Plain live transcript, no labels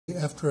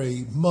After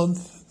a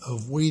month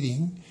of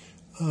waiting,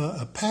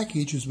 a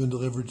package has been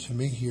delivered to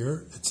me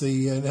here. It's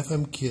an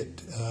FM kit,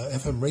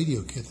 FM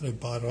radio kit that I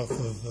bought off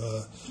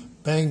of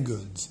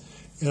Banggood.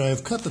 And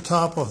I've cut the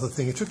top off the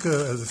thing. It took,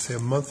 as I say, a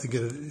month to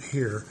get it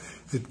here.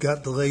 It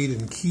got delayed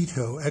in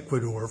Quito,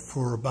 Ecuador,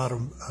 for about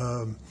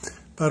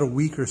a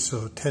week or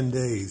so, 10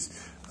 days,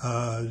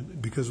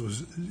 because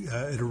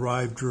it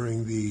arrived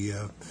during the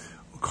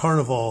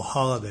Carnival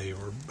holiday,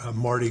 or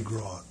Mardi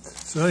Gras.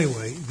 So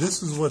anyway,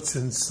 this is what's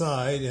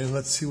inside, and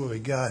let's see what we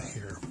got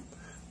here.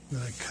 I'm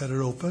going to cut it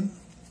open.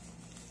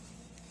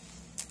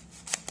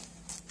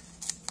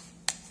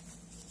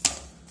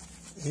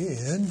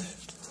 And,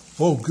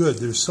 oh good,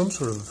 there's some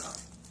sort of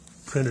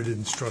printed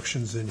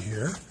instructions in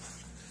here.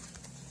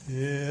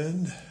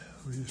 And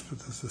let me just put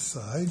this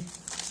aside.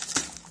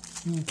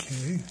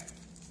 Okay.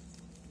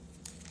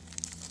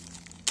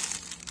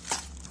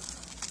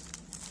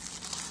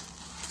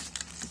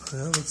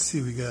 Well, let's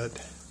see, we got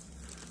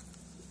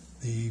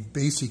the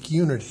basic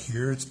unit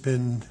here. It's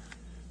been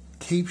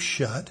taped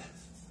shut,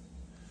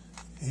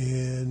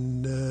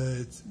 and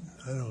I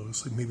don't know, it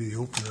looks like maybe the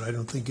opener, I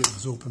don't think it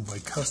was opened by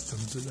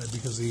customs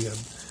because the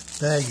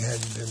bag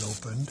hadn't been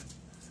opened.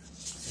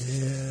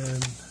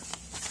 And,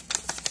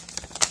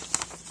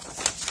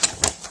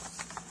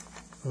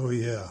 oh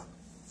yeah,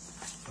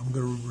 I'm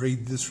going to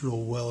read this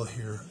real well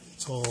here.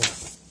 It's all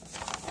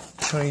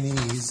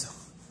Chinese,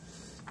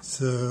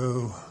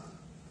 so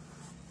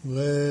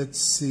let's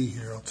see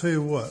here. I'll tell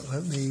you what,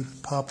 let me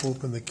pop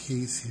open the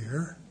case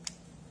here.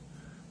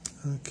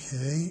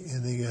 Okay,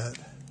 and they got,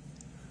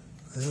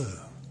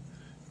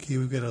 okay,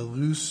 we've got a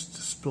loose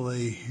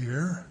display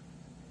here.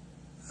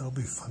 That'll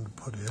be fun to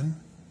put in.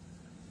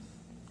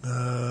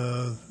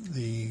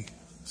 The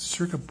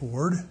circuit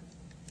board,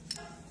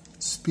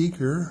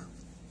 speaker,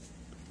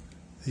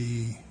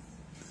 the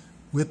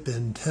whip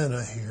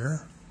antenna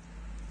here.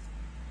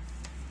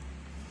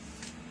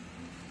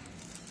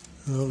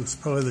 Oh, it's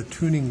probably the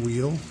tuning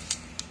wheel.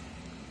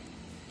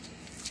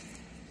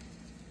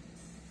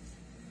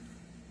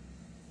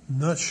 I'm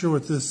not sure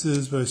what this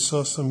is, but I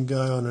saw some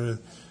guy on a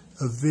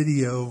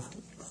video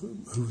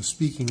who was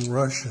speaking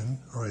Russian,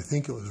 or I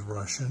think it was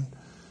Russian,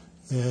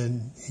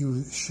 and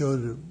he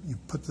showed it, you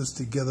put this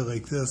together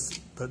like this,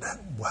 but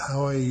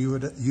how you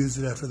would use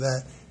it after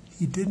that,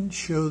 he didn't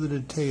show the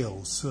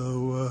details.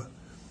 So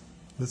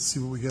let's see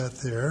what we got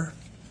there.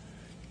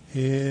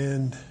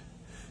 And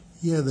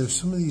yeah, there's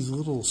some of these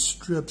little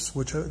strips,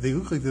 which they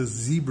look like those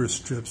zebra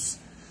strips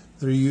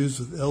that are used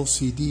with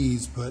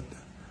LCDs, but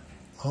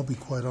I'll be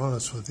quite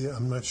honest with you,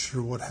 I'm not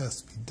sure what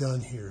has to be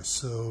done here.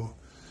 So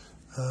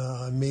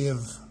I may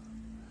have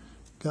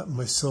gotten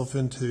myself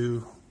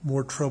into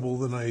more trouble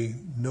than I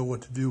know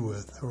what to do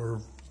with,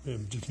 or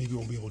just maybe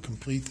we'll be able to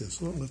complete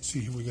this. Well, let's see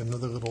here, we got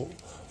another little,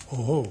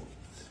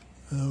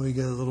 we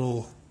got a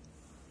little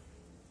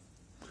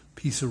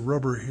piece of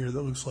rubber here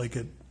that looks like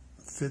it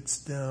fits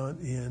down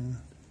in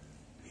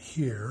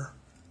here,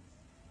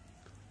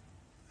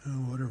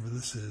 whatever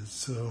this is.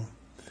 So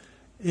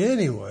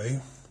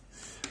anyway,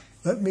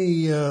 let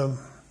me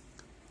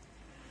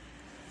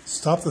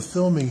stop the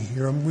filming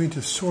here. I'm going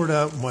to sort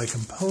out my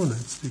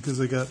components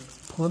because I got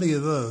plenty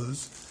of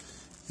those,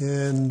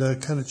 and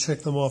kind of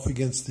check them off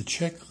against the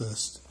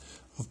checklist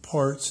of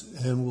parts,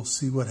 and we'll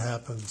see what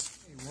happens.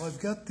 Well, I've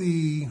got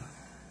the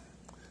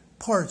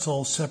parts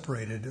all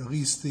separated, at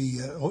least the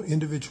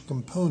individual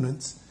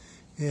components,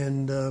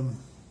 and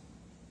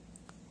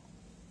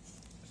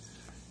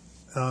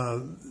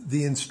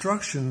the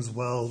instructions,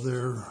 well,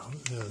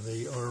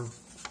 they are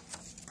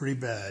pretty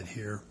bad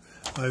here.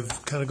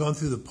 I've kind of gone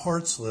through the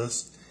parts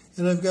list,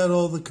 and I've got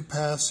all the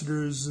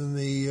capacitors and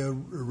the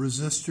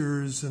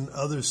resistors and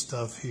other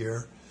stuff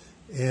here.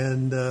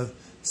 And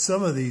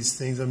some of these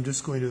things, I'm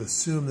just going to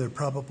assume they're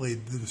probably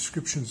the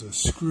descriptions of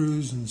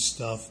screws and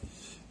stuff,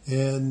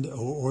 and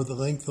or the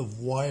length of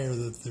wire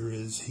that there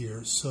is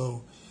here.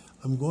 So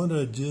I'm going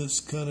to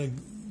just kind of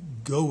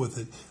go with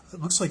it.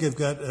 It looks like I've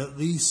got at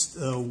least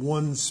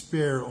one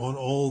spare on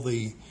all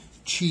the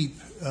cheap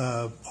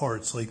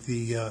parts, like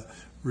the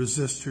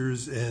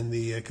resistors and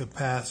the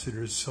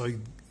capacitors, so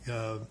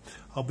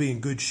I'll be in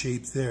good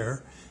shape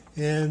there.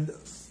 And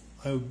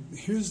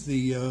here's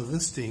the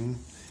listing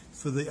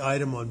for the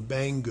item on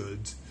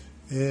Banggood,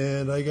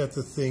 and I got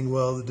the thing,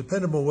 well,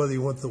 depending on whether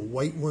you want the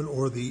white one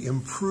or the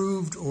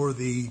improved or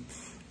the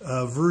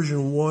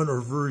version 1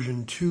 or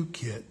version 2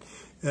 kit.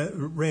 It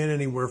ran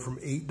anywhere from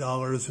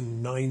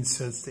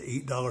 $8.09 to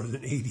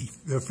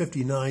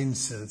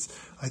 $8.59.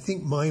 I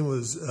think mine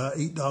was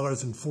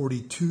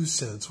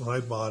 $8.42 when I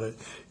bought it.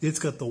 It's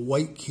got the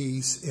white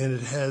case, and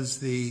it has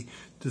the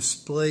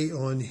display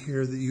on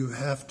here that you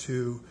have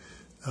to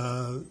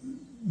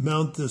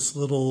mount this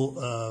little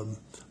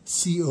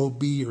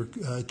COB or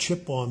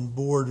chip on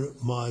board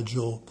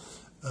module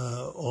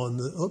on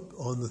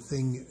the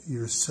thing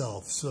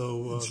yourself.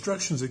 So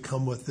instructions that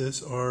come with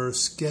this are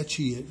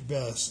sketchy at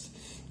best.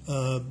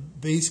 They're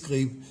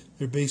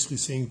basically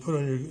saying put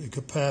on your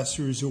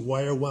capacitors, your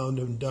wire wound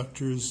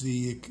inductors,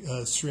 the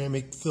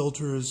ceramic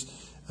filters,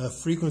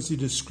 frequency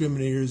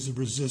discriminators, the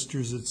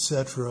resistors,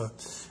 etc.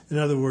 In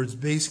other words,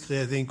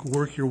 basically, I think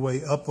work your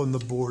way up on the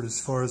board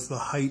as far as the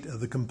height of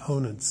the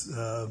components.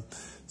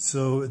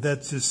 So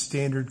that's just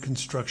standard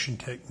construction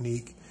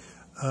technique.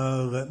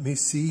 Let me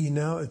see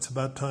now. It's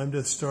about time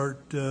to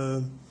start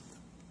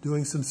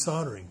doing some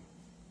soldering.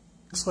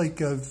 Looks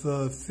like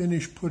I've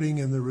finished putting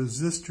in the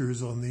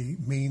resistors on the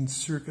main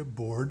circuit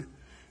board.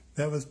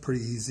 That was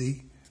pretty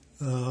easy.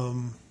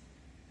 And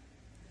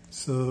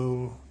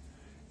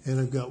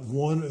I've got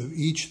one of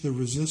each of the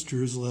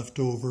resistors left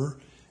over.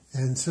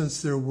 And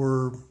since there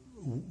were,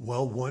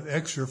 well, one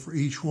extra for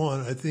each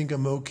one, I think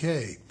I'm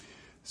okay.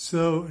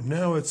 So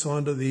now it's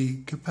on to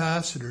the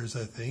capacitors,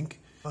 I think.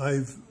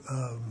 I've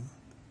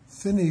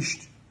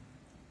finished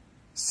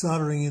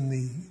soldering in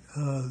the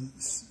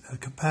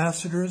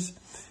capacitors,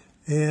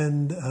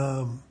 and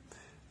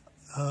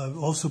I've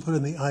also put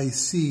in the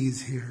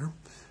ICs here.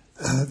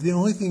 The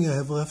only thing I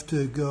have left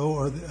to go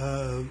are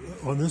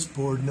on this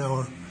board now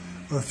are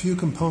a few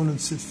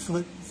components that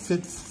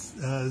fit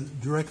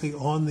directly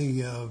on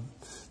the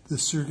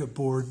circuit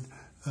board,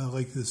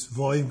 like this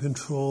volume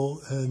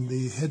control and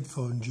the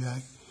headphone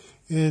jack,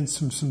 and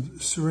some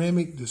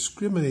ceramic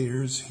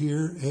discriminators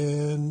here,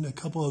 and a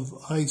couple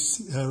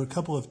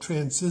of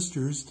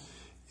transistors,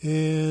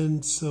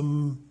 and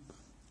some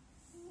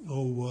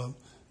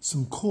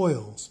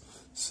coils.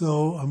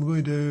 So I'm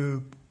going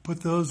to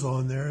put those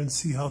on there and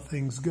see how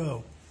things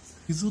go.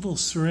 These little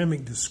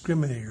ceramic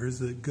discriminators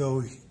that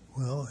go,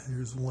 well,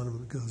 here's one of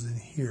them that goes in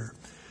here.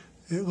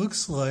 It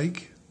looks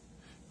like,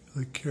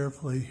 look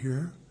carefully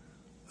here,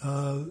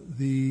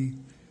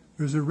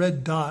 there's a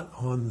red dot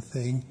on the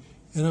thing,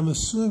 and I'm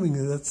assuming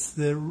that that's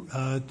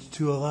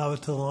to allow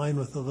it to line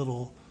with a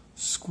little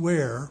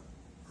square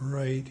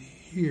right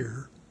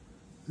here.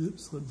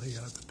 Oops, let me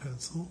out the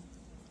pencil.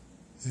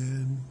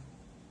 And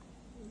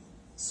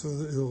so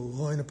that it'll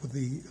line up with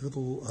the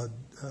little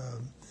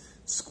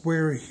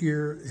square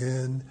here,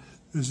 and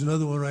there's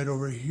another one right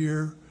over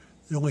here.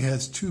 It only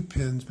has 2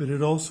 pins, but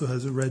it also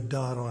has a red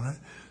dot on it.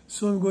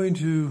 So I'm going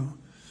to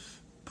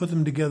put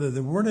them together.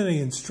 There weren't any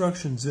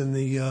instructions in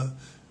the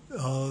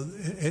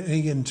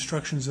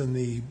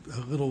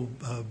little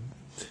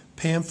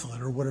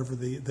pamphlet or whatever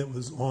that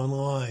was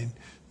online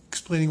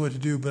explaining what to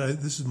do,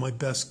 but this is my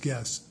best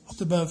guess.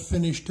 Just about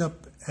finished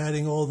up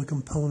adding all the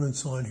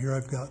components on here.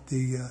 I've got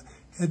the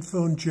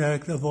headphone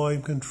jack, the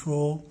volume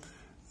control,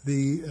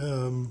 the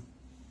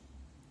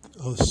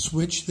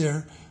switch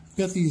there. I've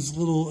got these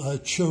little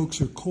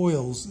chokes or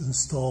coils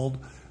installed.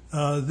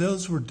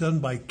 Those were done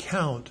by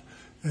count,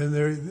 and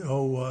they're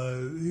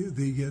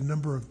the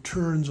number of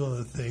turns on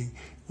the thing.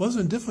 It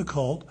wasn't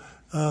difficult.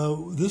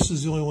 This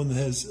is the only one that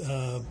has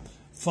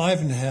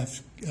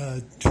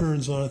 5.5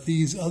 turns on it.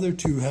 These other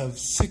two have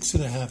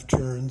 6.5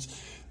 turns.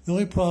 The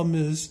only problem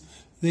is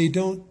they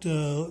don't.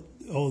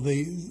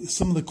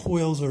 Some of the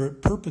coils are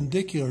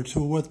perpendicular to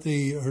what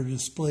they are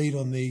displayed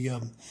on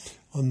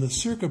the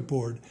circuit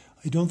board.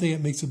 I don't think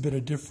it makes a bit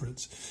of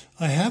difference.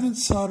 I haven't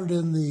soldered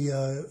in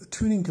the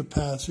tuning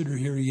capacitor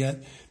here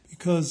yet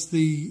because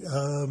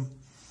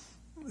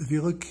if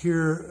you look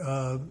here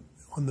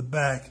on the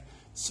back,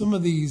 some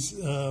of these,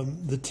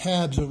 the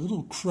tabs are a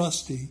little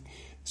crusty,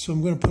 so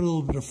I'm going to put a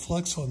little bit of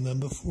flux on them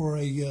before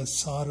I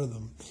solder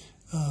them.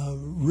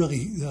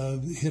 Really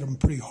hit them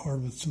pretty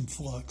hard with some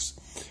flux.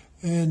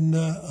 And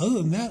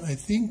other than that, I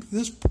think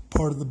this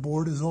part of the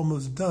board is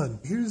almost done.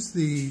 Here's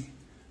the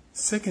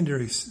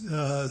secondary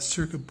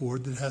circuit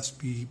board that has to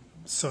be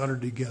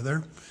soldered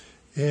together,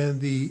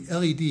 and the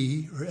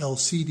LED, or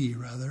LCD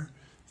rather,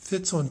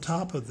 fits on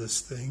top of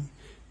this thing,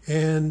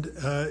 and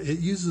it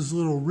uses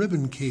little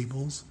ribbon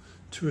cables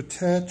to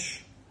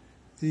attach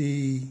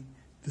the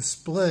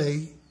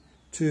display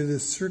to the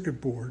circuit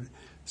board.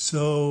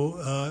 So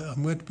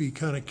I'm going to be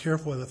kind of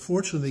careful with it.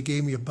 Fortunately, they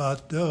gave me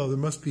about, there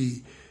must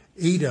be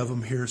 8 of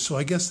them here, so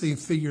I guess they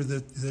figure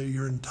that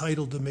you're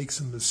entitled to make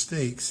some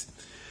mistakes.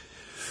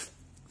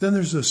 Then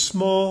there's a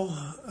small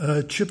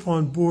chip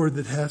on board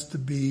that has to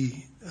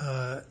be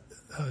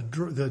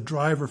the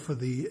driver for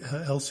the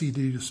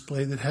LCD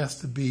display that has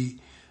to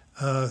be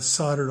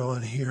soldered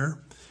on here.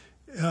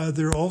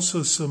 There are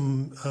also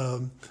some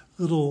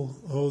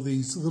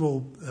these little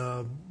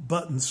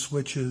button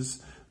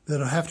switches that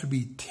have to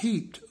be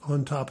taped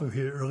on top of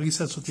here, or at least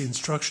that's what the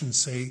instructions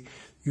say.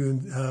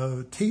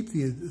 You tape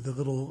the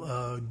little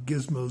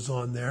gizmos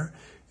on there.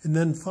 And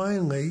then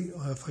finally,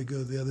 if I go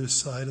to the other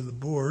side of the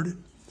board,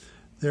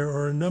 there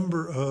are a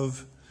number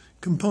of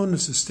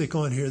components to stick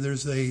on here.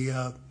 There's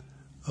a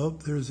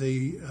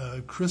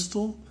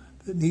crystal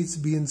that needs to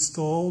be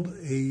installed,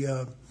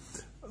 a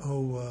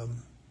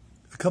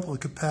couple of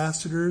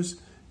capacitors,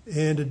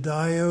 and a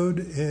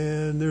diode,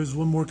 and there's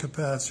one more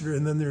capacitor,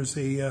 and then there's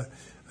a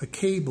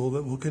cable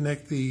that will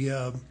connect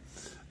the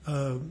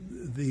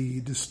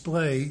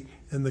display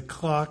and the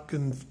clock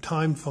and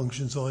time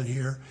functions on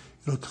here.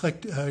 It'll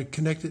connect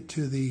it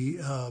to the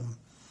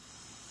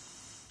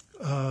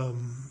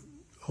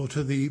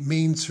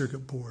main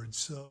circuit board.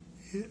 So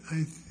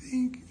I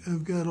think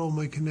I've got all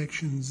my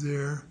connections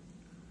there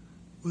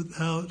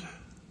without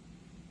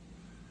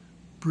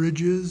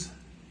bridges,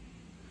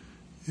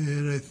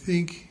 and I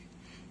think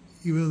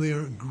even though they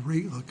aren't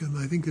great looking,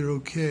 I think they're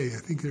okay. I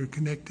think they're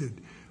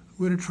connected. I'm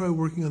going to try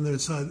working on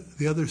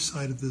the other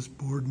side of this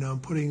board now.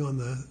 I'm putting on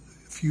the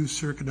few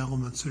circuit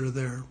elements that are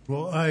there.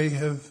 Well, I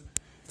have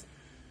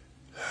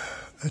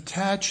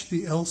attached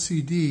the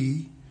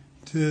LCD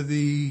to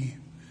the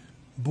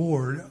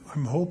board.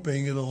 I'm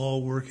hoping it'll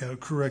all work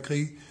out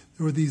correctly.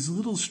 There were these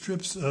little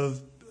strips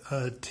of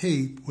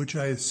tape, which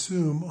I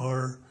assume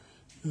are,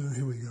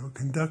 here we go,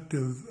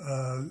 conductive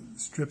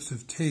strips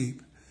of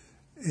tape.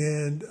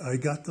 And I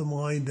got them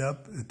lined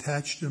up,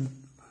 attached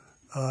them,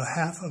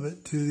 half of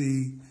it to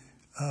the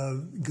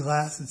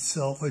glass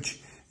itself, which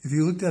if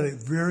you looked at it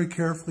very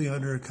carefully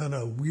under a kind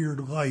of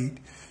weird light,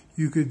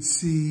 you could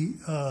see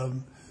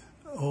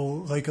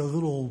like a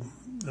little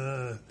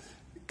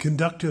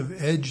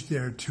conductive edge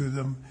there to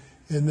them.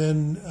 And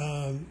then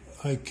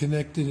I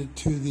connected it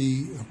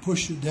to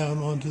pushed it down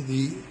onto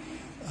the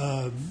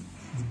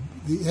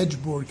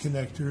edge board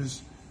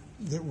connectors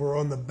that were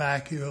on the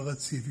back here.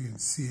 Let's see if you can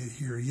see it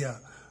here. Yeah,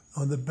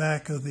 on the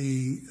back of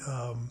the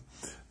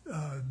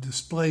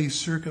display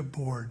circuit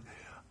board.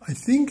 I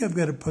think I've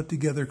got it put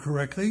together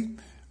correctly.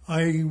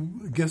 I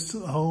guess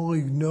I'll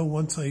only know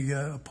once I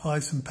apply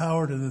some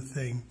power to the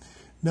thing.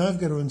 Now I've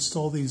got to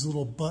install these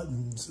little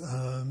buttons.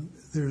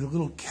 There are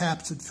little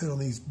caps that fit on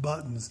these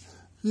buttons,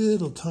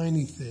 little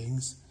tiny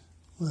things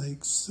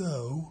like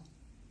so.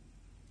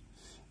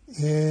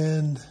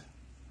 And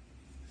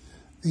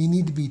they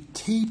need to be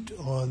taped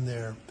on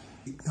there.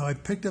 Now I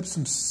picked up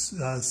some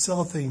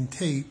cellophane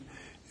tape,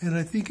 and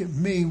I think it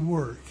may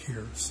work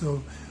here.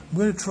 So I'm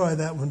going to try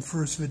that one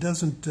first. If it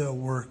doesn't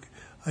work,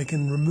 I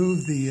can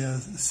remove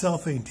the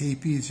cellophane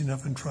tape easy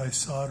enough and try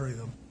soldering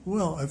them.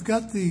 Well, I've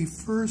got the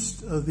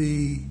first of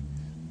the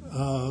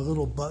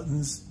little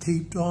buttons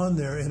taped on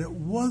there, and it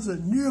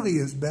wasn't nearly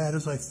as bad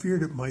as I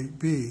feared it might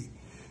be.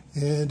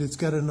 And it's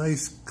got a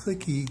nice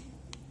clicky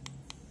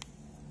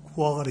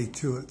quality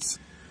to it.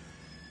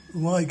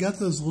 Well, I got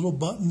those little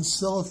buttons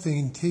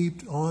cellophane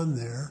taped on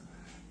there,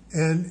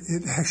 and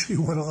it actually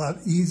went a lot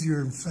easier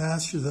and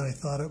faster than I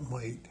thought it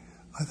might.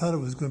 I thought it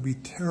was going to be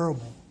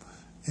terrible,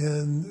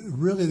 and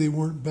really they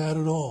weren't bad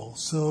at all.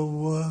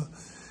 So,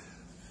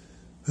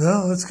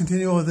 well, let's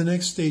continue on with the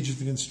next stage of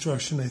the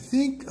construction. I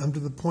think I'm to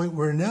the point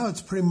where now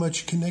it's pretty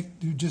much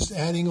just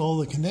adding all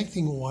the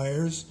connecting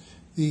wires,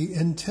 the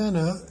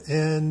antenna,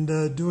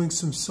 and doing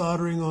some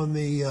soldering on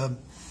the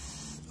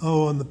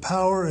on the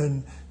power,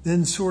 and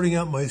then sorting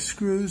out my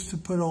screws to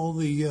put all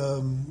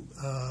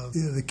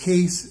the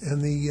case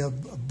and the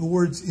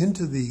boards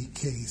into the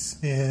case.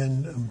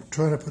 And I'm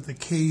trying to put the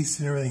case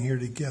and everything here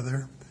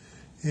together.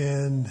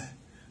 And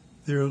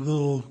there are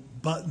little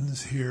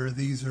buttons here.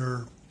 These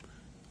are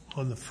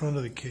on the front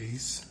of the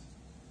case.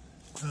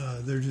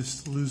 They're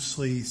just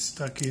loosely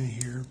stuck in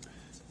here,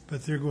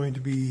 but they're going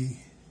to be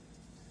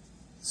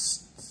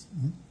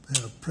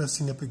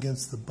pressing up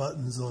against the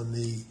buttons on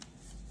the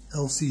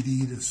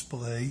LCD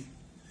display.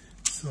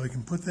 So I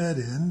can put that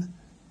in.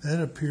 That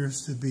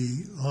appears to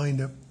be lined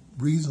up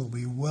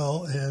reasonably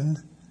well,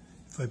 and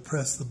if I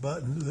press the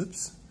button,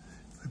 oops,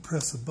 if I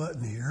press the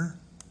button here,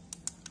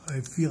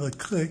 I feel a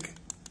click,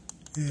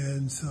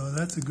 and so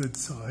that's a good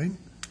sign.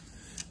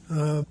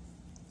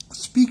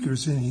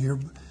 Speakers in here,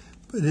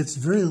 but it's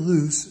very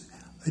loose.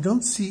 I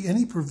don't see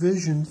any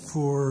provision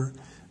for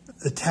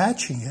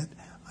attaching it.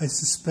 I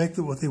suspect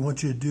that what they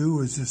want you to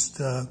do is just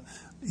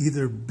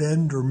either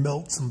bend or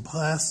melt some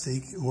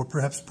plastic, or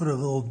perhaps put a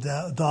little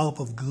dollop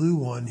of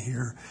glue on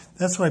here.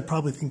 That's what I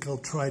probably think I'll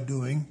try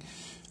doing.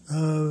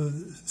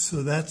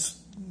 So that's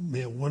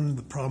one of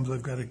the problems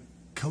I've got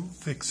to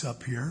fix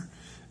up here.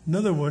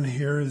 Another one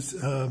here is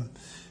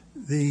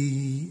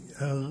the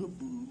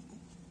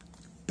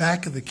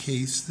back of the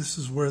case. This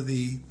is where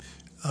the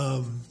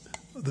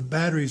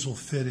batteries will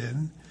fit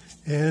in,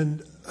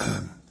 and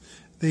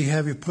they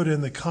have you put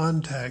in the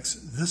contacts.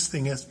 This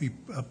thing has to be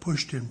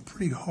pushed in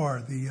pretty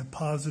hard, the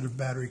positive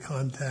battery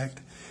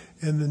contact.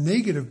 And the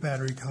negative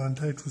battery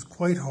contact was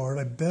quite hard.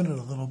 I bent it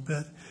a little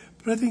bit,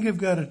 but I think I've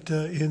got it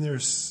in there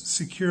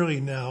securely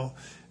now.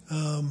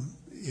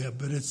 Yeah,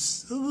 but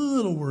it's a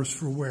little worse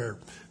for wear.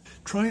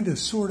 Trying to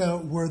sort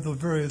out where the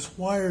various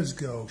wires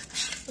go.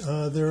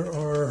 There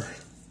are,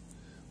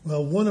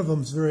 well, one of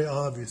them is very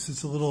obvious.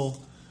 It's a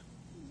little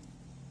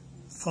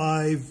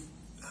 5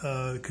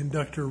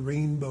 conductor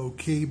rainbow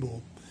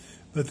cable,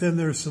 but then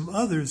there are some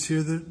others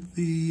here that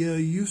the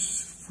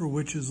use for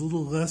which is a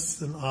little less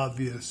than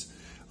obvious.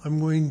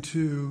 I'm going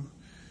to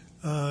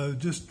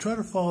just try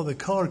to follow the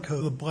color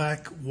code. The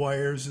black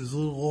wires is a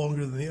little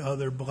longer than the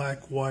other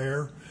black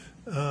wire,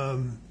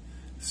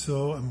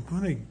 so I'm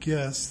going to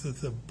guess that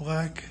the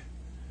black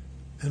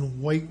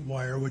and white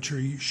wire, which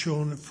are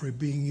shown for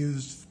being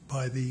used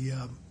by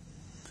the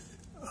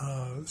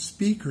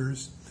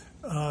speakers,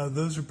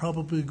 those are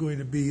probably going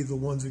to be the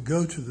ones that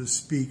go to the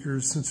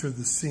speakers since they're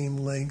the same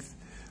length.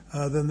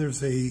 Then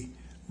there's a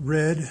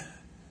red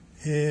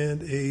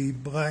and a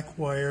black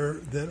wire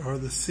that are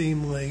the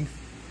same length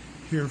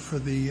here for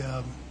the,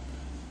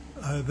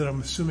 that I'm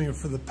assuming are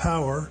for the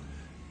power.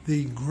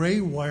 the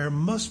gray wire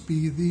must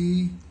be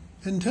the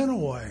antenna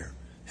wire.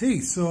 Hey,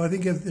 so I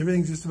think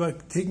everything's just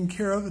about taken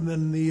care of, and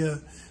then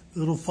the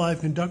little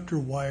 5-conductor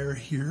wire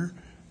here,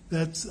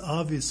 that's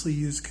obviously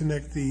used to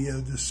connect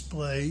the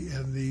display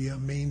and the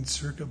main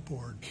circuit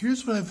board.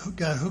 Here's what I've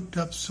got hooked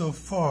up so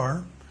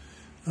far.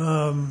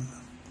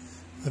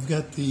 I've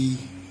got the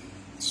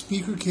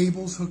speaker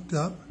cables hooked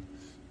up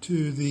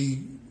to the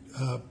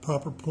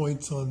proper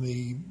points on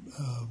the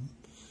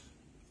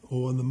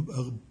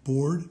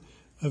board.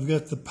 I've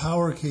got the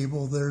power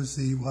cable. There's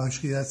the, well,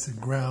 actually that's the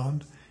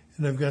ground,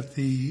 and I've got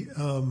the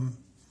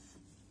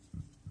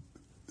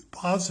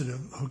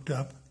positive hooked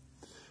up.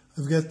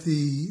 I've got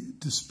the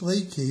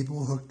display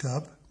cable hooked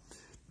up.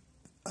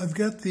 I've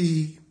got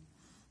the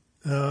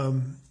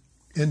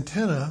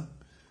antenna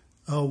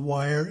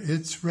wire.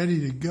 It's ready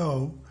to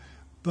go,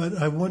 but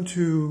I want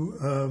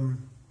to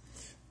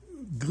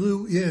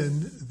glue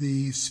in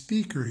the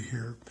speaker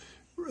here.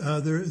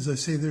 As I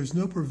say, there's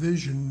no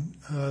provision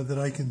that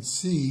I can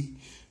see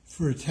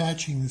for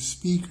attaching the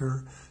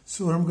speaker,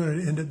 so what I'm going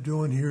to end up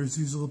doing here is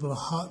use a little bit of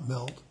hot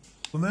melt.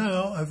 Well,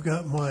 now I've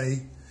got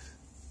my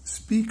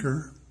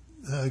speaker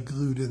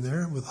glued in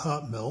there with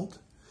hot melt,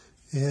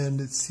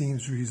 and it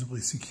seems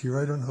reasonably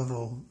secure. I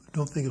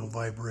don't think it'll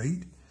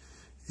vibrate.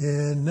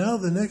 And now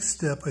the next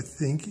step, I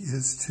think,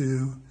 is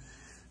to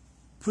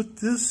put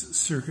this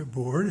circuit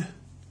board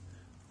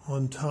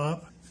on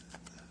top.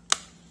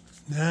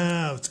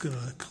 Now it's going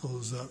to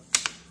close up.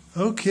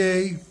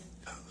 Okay,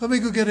 let me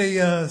go get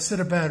a set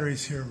of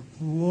batteries here.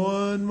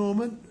 One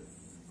moment.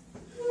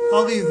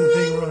 I'll leave the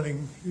thing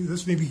running.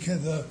 This may be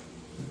kind of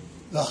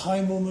the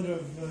high moment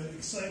of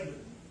excitement.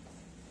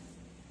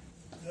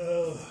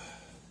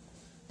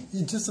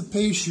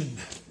 Anticipation.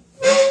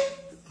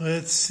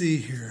 Let's see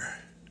here.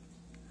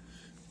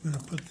 I'm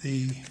going to put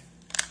the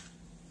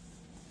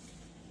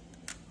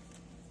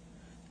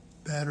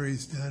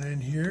batteries down in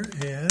here,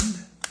 and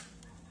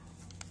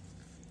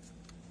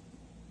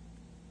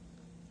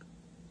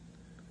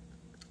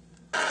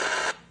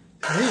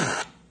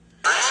hey.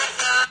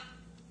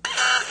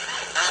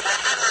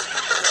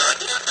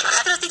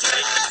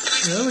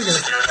 There we go.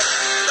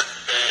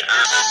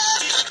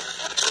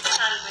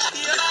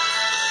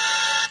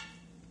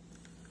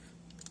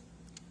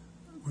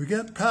 We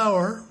got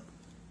power,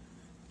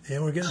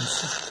 and we're getting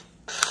some.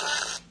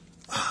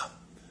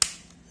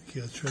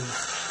 Okay, let's try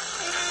this.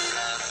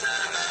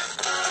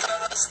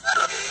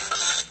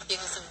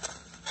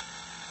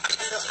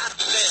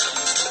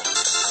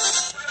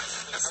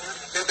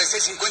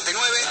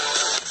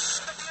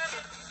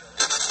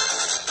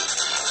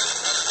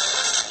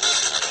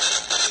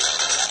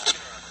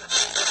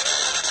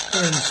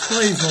 And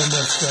displays all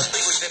messed up.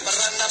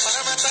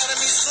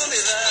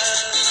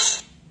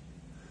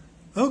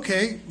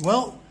 Okay,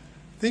 well,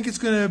 I think it's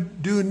going to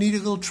do a neat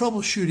little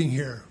troubleshooting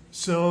here.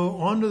 So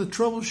on to the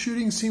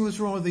troubleshooting, see what's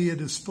wrong with the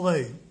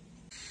display.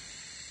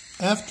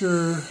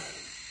 After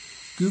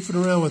goofing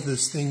around with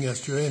this thing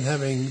yesterday and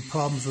having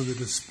problems with the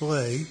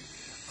display,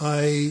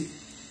 I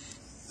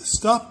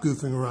stopped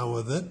goofing around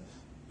with it,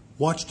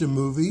 watched a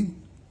movie,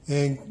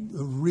 and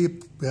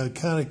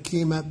kind of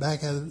came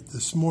back at it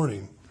this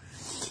morning.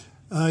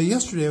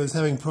 Yesterday I was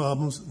having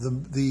problems.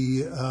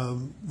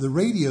 The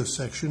radio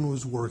section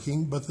was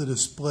working, but the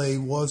display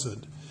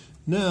wasn't.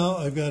 Now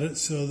I've got it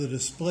so the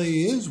display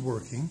is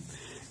working,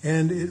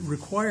 and it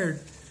required,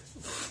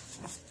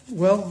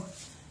 well,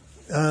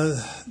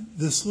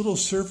 this little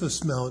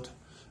surface mount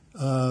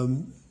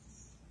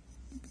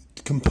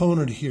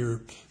component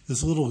here,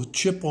 this little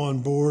chip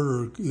on board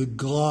or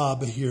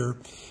glob here,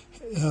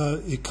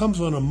 it comes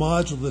on a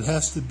module that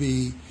has to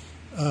be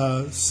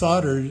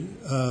soldered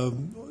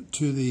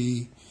to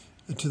the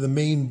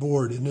main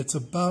board, and it's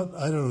about,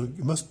 I don't know,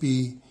 it must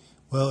be,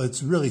 well,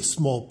 it's really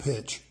small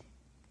pitch,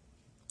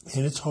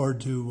 and it's hard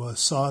to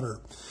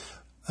solder.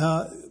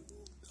 I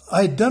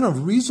had done a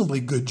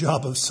reasonably good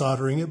job of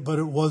soldering it, but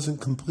it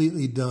wasn't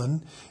completely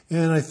done,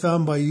 and I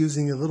found by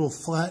using a little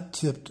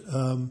flat-tipped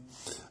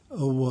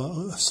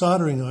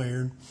soldering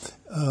iron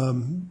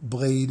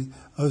blade,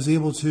 I was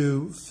able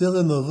to fill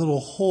in the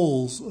little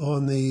holes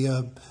on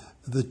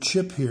the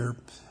chip here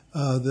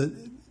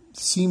that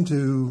seemed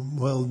to,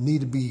 well,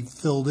 need to be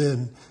filled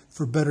in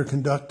for better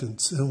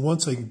conductance. And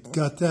once I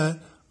got that,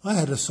 I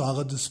had a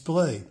solid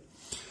display.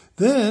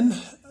 Then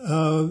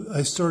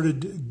I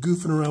started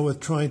goofing around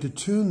with trying to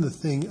tune the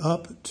thing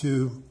up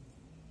to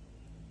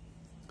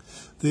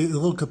the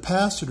little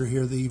capacitor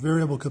here, the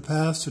variable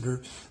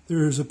capacitor.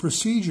 There is a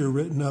procedure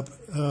written up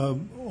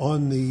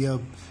on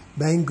the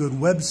Banggood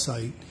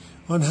website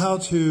on how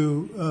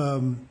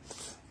to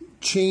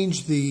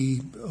change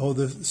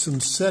some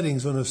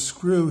settings on a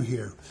screw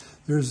here.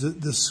 There's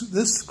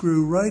this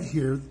screw right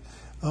here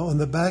on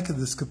the back of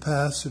this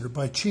capacitor.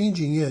 By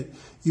changing it,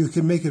 you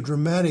can make a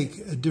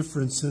dramatic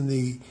difference in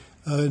the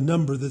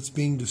number that's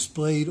being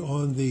displayed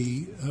on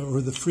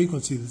or the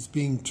frequency that's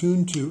being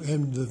tuned to,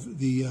 and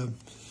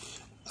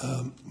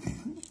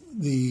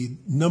the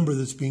number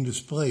that's being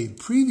displayed.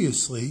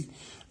 Previously,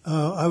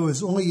 I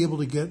was only able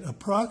to get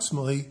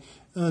approximately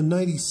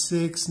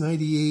 96,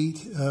 98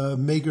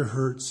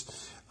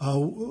 megahertz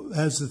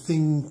as the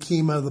thing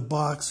came out of the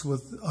box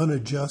with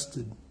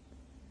unadjusted.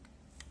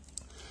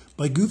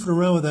 By goofing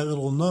around with that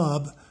little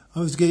knob, I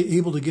was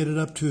able to get it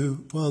up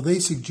to, well, they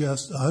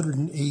suggest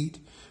 108.6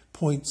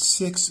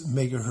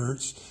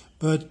 megahertz.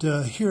 But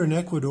here in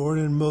Ecuador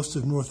and in most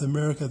of North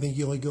America, I think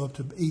you only go up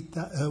to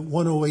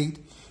 108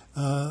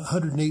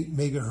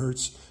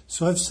 megahertz.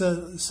 So I've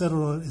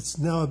settled on, it's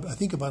now, I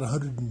think, about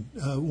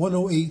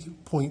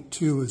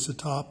 108.2 is the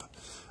top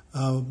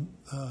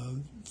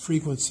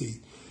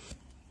frequency.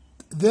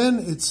 Then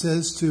it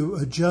says to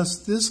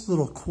adjust this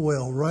little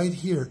coil right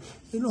here.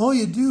 And all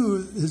you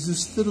do is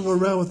just fiddle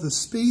around with the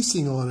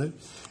spacing on it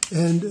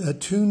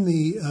and tune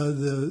the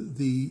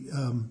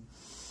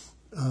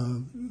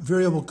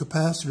variable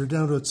capacitor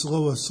down to its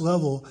lowest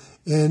level.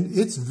 And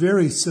it's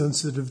very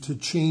sensitive to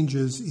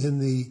changes in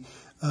the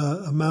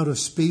amount of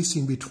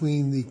spacing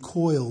between the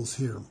coils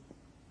here.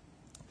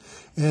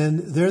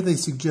 And there they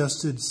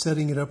suggested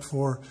setting it up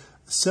for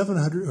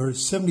 700 or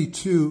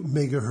 72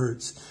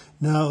 megahertz.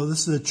 Now,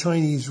 this is a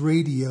Chinese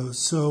radio,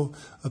 so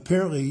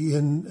apparently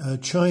in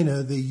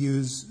China they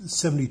use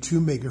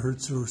 72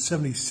 megahertz or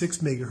 76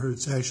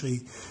 megahertz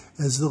actually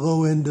as the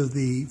low end of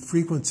the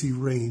frequency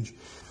range.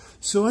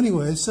 So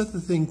anyway, I set the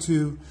thing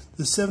to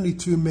the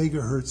 72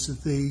 megahertz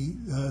that they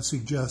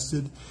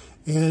suggested,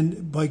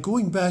 and by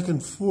going back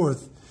and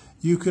forth,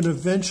 you can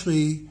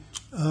eventually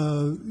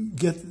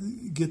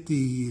get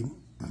the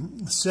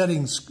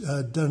settings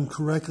done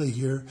correctly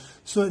here,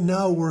 so it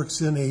now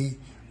works in a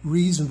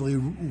reasonably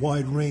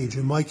wide range.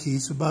 In my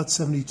case, about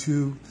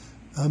 72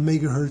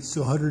 megahertz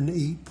to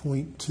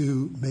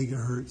 108.2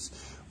 megahertz,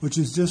 which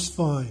is just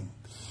fine.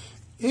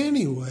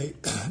 Anyway,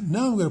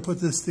 now I'm going to put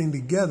this thing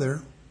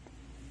together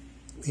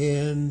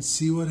and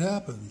see what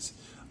happens.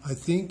 I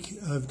think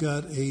I've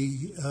got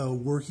a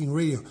working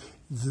radio.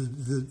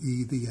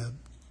 The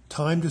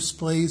time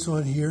displays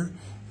on here.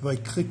 If I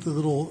click the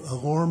little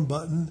alarm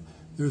button,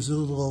 there's a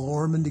little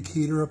alarm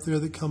indicator up there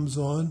that comes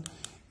on.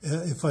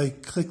 If I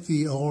click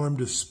the alarm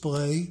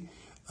display,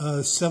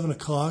 7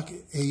 o'clock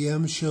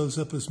a.m. shows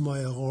up as my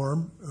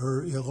alarm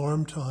or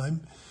alarm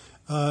time.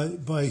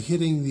 By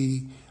hitting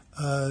the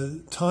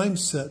time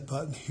set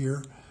button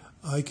here,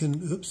 I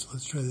can, oops,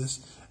 let's try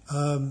this.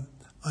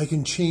 I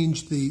can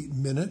change the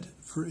minute,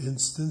 for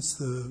instance.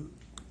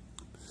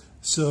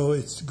 So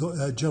it's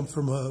jumped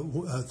from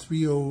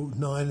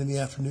 3:09 in the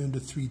afternoon to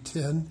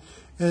 3:10,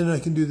 and I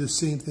can do the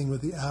same thing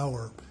with the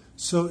hour.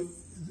 So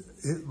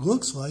it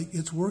looks like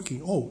it's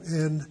working. Oh,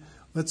 and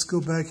let's go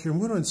back here. I'm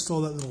going to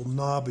install that little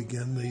knob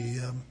again,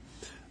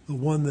 the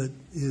one that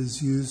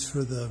is used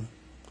for the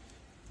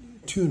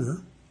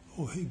tuner.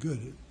 Oh, hey,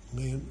 good.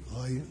 It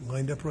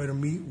lined up right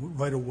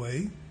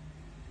away.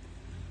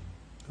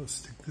 I'll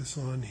stick this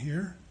on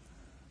here.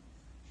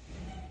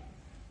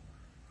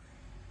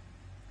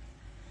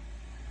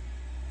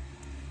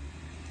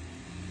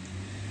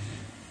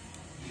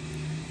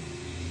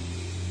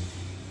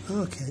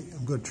 Okay,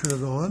 I'm going to turn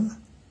it on.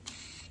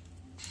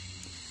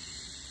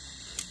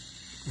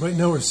 Right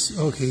now we're,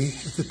 okay,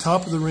 at the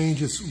top of the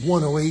range it's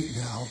 108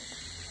 now,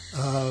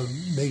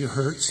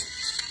 megahertz.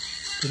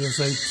 But as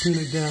I tune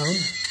it down,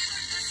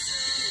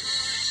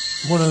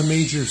 one of the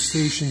major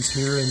stations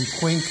here in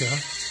Cuenca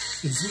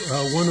is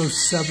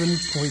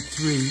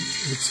 107.3.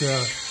 It's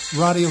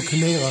Radio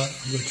Canela.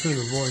 I'm going to turn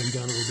the volume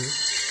down a little bit.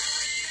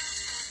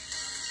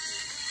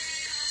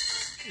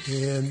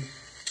 And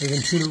I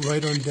can tune it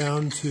right on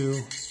down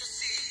to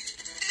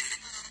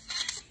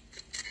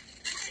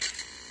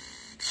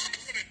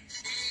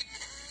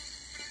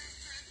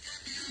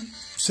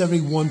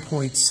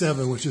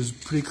 71.7, which is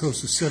pretty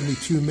close to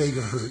 72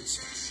 megahertz.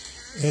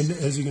 And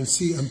as you can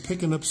see, I'm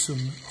picking up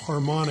some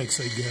harmonics,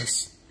 I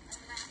guess,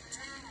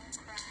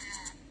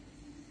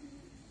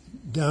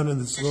 down in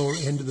this lower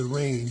end of the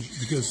range,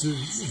 because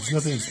there's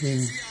nothing that's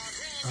being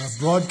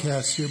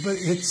broadcast here, but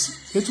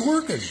it's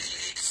working.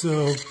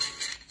 So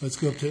let's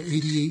go up to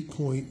 88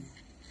 point.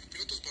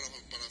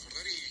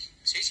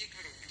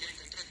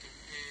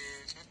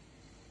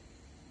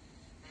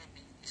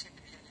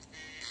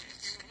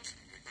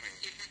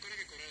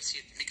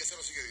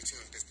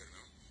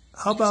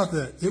 How about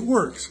that? It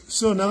works.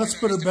 So now let's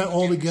put it back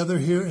all together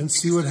here and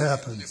see what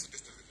happens.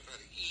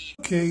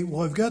 Okay,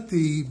 well, I've got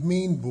the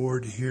main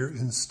board here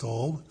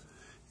installed,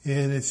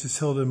 and it's just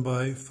held in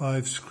by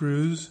 5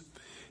 screws.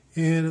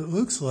 And it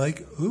looks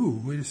like,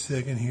 ooh, wait a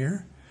second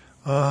here.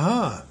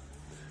 Aha!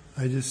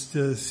 I just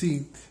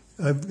see,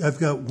 I've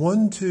got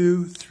 1,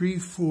 2, 3,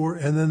 4,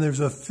 and then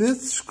there's a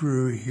 5th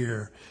screw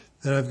here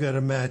that I've got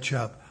to match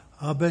up.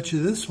 I'll bet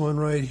you this one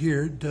right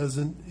here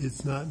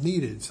it's not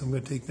needed. So I'm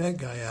going to take that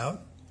guy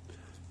out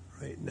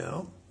right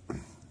now.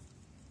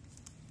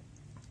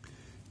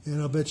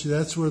 And I'll bet you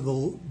that's where the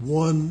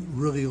one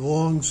really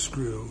long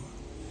screw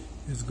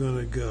is going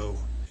to go.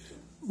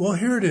 Well,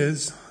 here it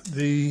is.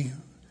 The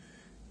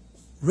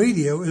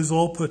radio is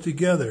all put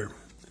together.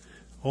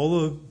 All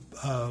the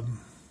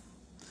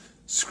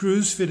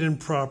screws fit in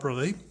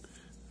properly.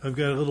 I've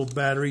got a little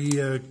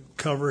battery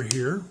cover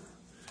here.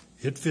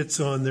 it fits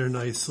on there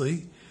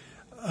nicely.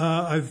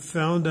 I've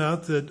found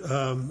out that,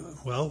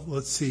 well,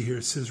 let's see here.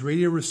 It says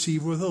radio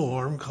receiver with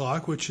alarm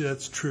clock, which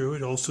that's true.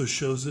 It also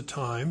shows the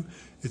time.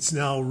 It's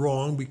now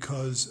wrong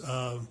because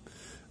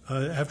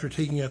after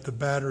taking out the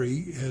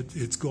battery,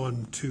 it's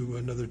gone to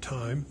another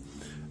time.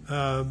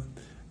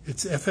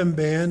 It's FM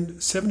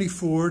band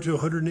 74 to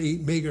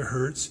 108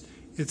 megahertz.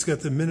 It's got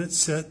the minute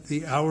set,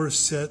 the hour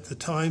set, the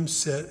time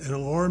set, and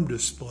alarm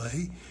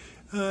display.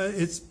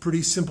 It's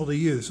pretty simple to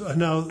use.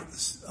 Now,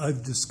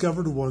 I've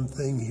discovered one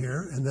thing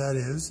here, and that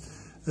is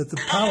that the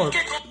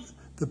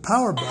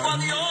power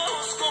button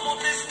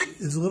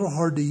is a little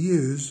hard to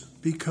use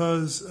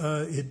because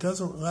it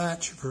doesn't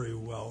latch very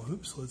well.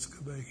 Oops, let's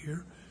go back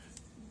here.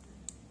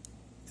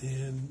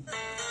 And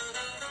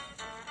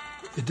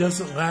it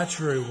doesn't latch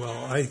very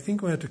well. I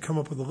think we have to come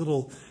up with a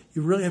little,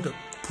 you really have to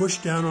push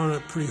down on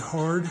it pretty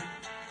hard.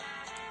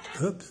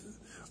 Oops.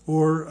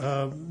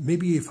 Or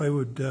maybe if I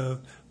would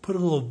put a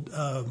little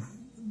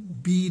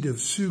bead of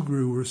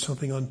Sugru or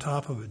something on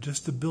top of it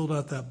just to build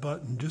out that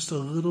button just a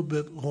little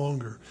bit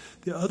longer.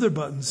 The other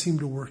buttons seem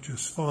to work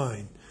just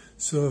fine.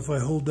 So if I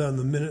hold down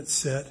the minute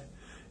set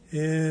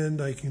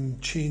and I can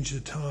change the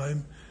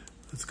time,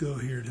 let's go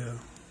here to,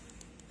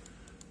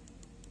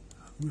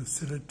 I'm going to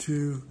set it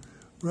to,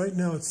 right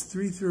now it's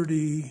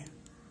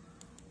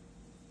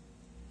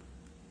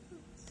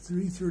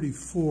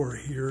 3:34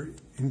 here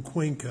in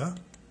Cuenca.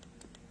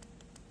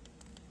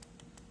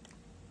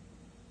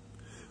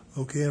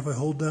 Okay, if I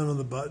hold down on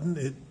the button,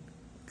 it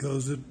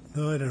goes at,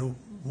 no, I don't know,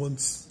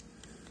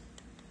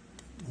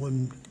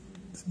 1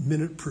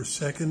 minute per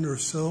second or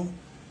so.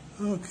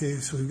 Okay,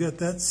 so we've got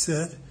that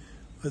set.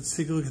 Let's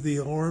take a look at the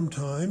alarm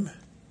time.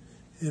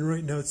 And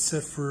right now it's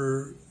set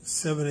for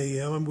 7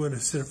 a.m. I'm going to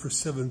set it for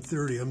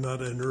 7:30. I'm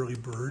not an early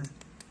bird.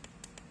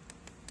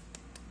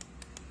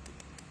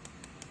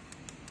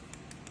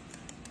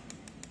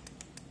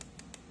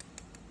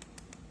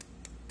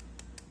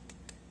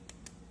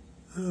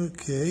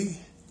 Okay.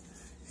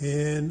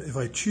 And if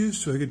I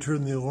choose to, I could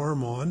turn the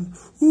alarm on.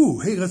 Ooh,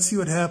 hey, let's see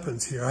what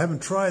happens here. I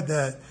haven't tried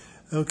that.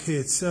 Okay,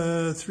 it's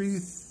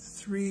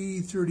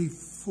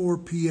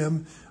 3:34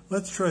 p.m.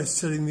 Let's try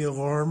setting the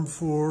alarm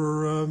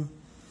for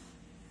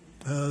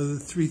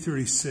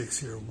 3:36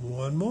 here.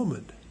 One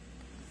moment.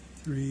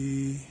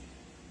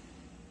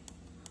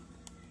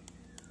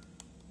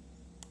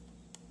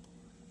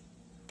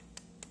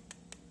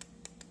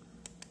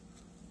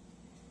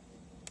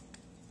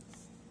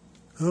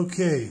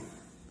 Okay.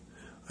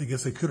 I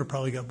guess I could have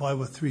probably got by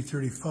with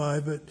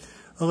 3:35, but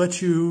I'll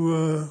let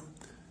you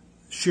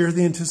share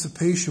the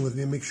anticipation with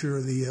me and make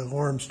sure the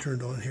alarm's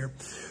turned on here.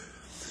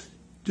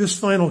 Just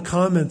final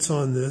comments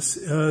on this.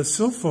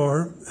 So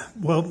far,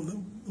 well,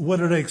 what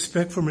did I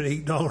expect from an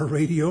 $8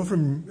 radio,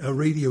 from a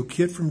radio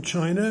kit from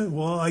China?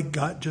 Well, I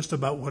got just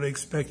about what I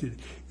expected.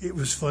 It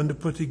was fun to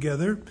put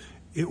together.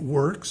 It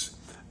works.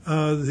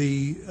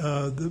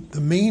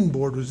 The main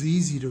board was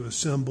easy to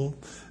assemble.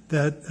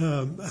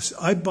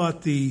 I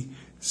bought the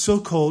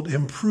so-called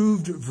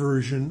improved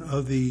version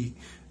of the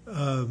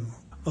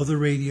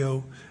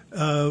radio,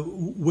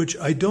 which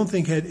I don't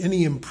think had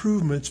any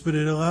improvements, but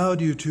it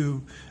allowed you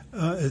to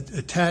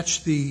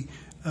attach the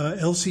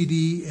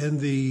LCD and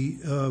the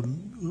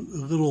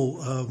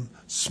little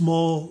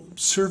small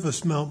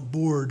surface mount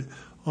board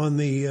on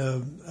the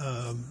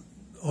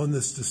on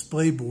this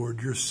display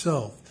board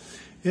yourself,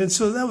 and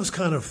so that was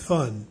kind of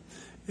fun,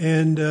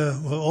 and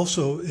well,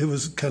 also it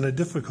was kind of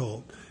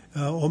difficult.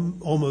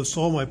 Almost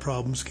all my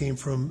problems came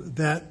from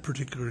that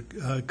particular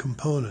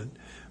component.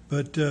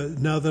 But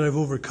now that I've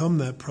overcome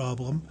that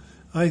problem,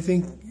 I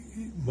think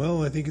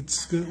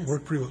it's going to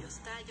work pretty well.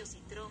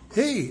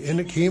 Hey, and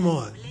it came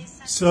on.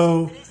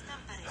 So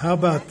how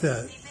about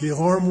that? The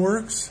alarm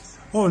works.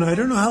 Oh, and I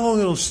don't know how long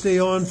it'll stay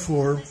on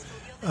for.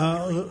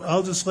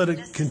 I'll just let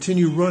it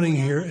continue running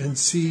here and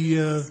see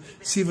if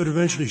it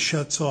eventually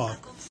shuts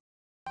off.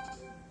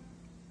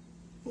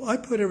 Well, I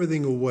put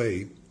everything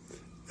away.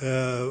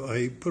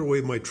 I put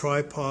away my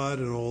tripod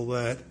and all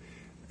that,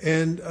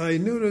 and I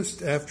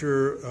noticed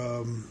after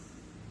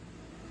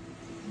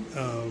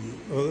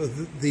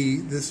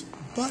this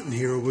button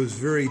here was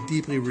very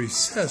deeply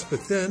recessed,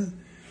 but then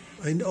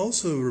I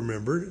also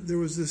remembered there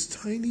was this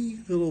tiny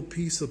little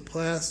piece of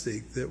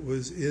plastic that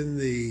was in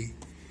the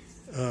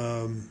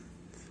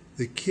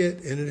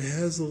kit, and it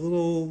has a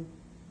little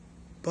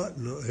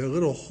button, a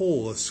little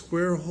hole, a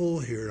square hole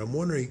here. And I'm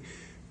wondering,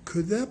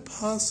 could that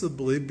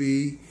possibly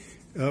be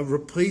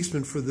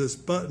replacement for this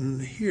button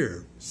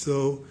here?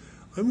 So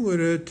I'm going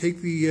to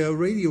take the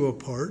radio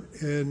apart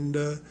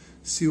and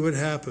see what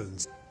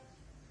happens.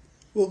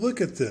 Well,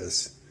 look at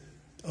this.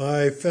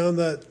 I found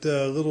that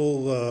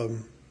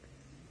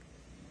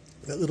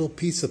little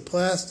piece of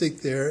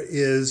plastic there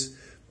is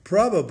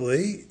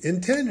probably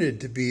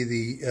intended to be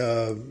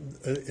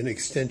an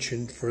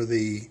extension for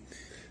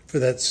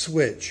that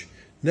switch.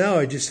 Now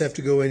I just have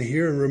to go in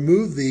here and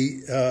remove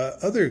the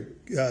other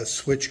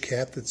switch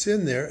cap that's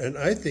in there, and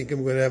I think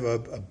I'm going to have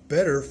a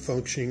better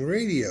functioning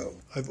radio.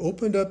 I've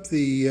opened up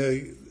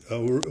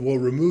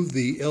removed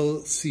the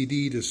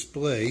LCD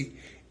display,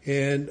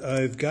 and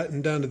I've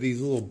gotten down to these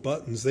little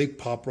buttons. They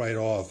pop right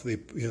off.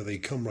 They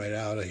come right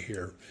out of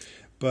here.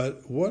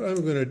 But what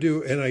I'm going to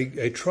do, and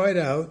I tried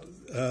out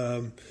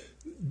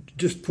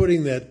just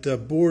putting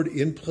that board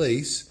in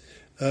place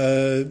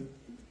to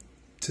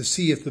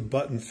see if the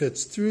button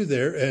fits through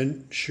there,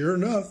 and sure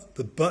enough,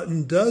 the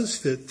button does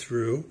fit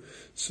through.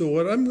 So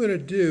what I'm going to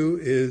do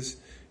is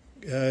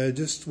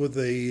just with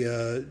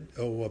a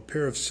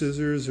pair of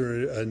scissors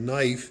or a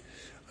knife,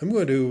 I'm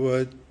going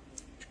to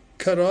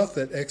cut off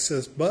that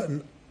excess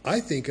button. I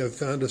think I've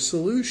found a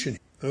solution.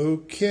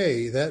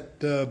 Okay, that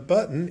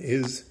button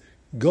is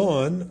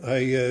gone.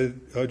 I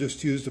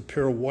just used a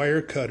pair of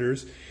wire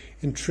cutters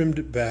and trimmed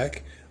it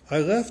back. I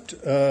left,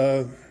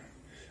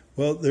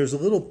 well, there's a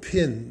little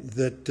pin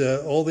that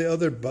all the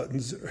other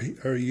buttons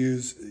are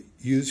used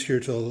here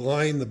to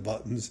align the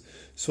buttons.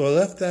 So I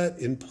left that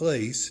in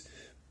place,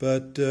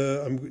 but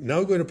I'm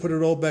now going to put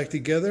it all back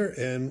together,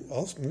 and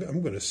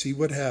I'm going to see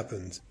what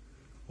happens.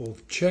 Well,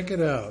 check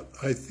it out.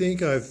 I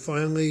think I've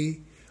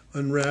finally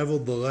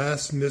unraveled the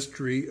last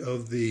mystery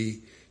of the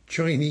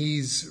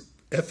Chinese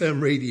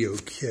FM radio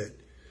kit.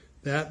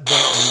 That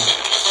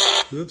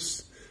button,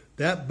 oops,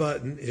 that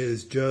button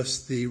is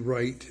just the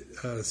right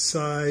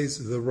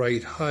size, the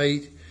right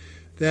height.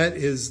 That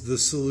is the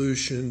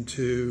solution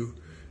to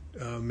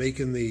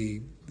making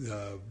the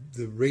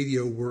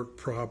radio work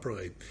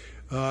properly.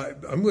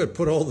 I'm going to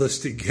put all this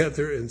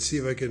together and see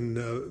if I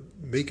can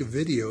make a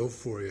video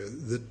for you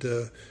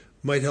that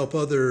might help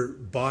other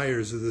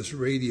buyers of this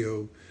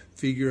radio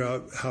figure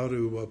out how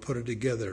to put it together.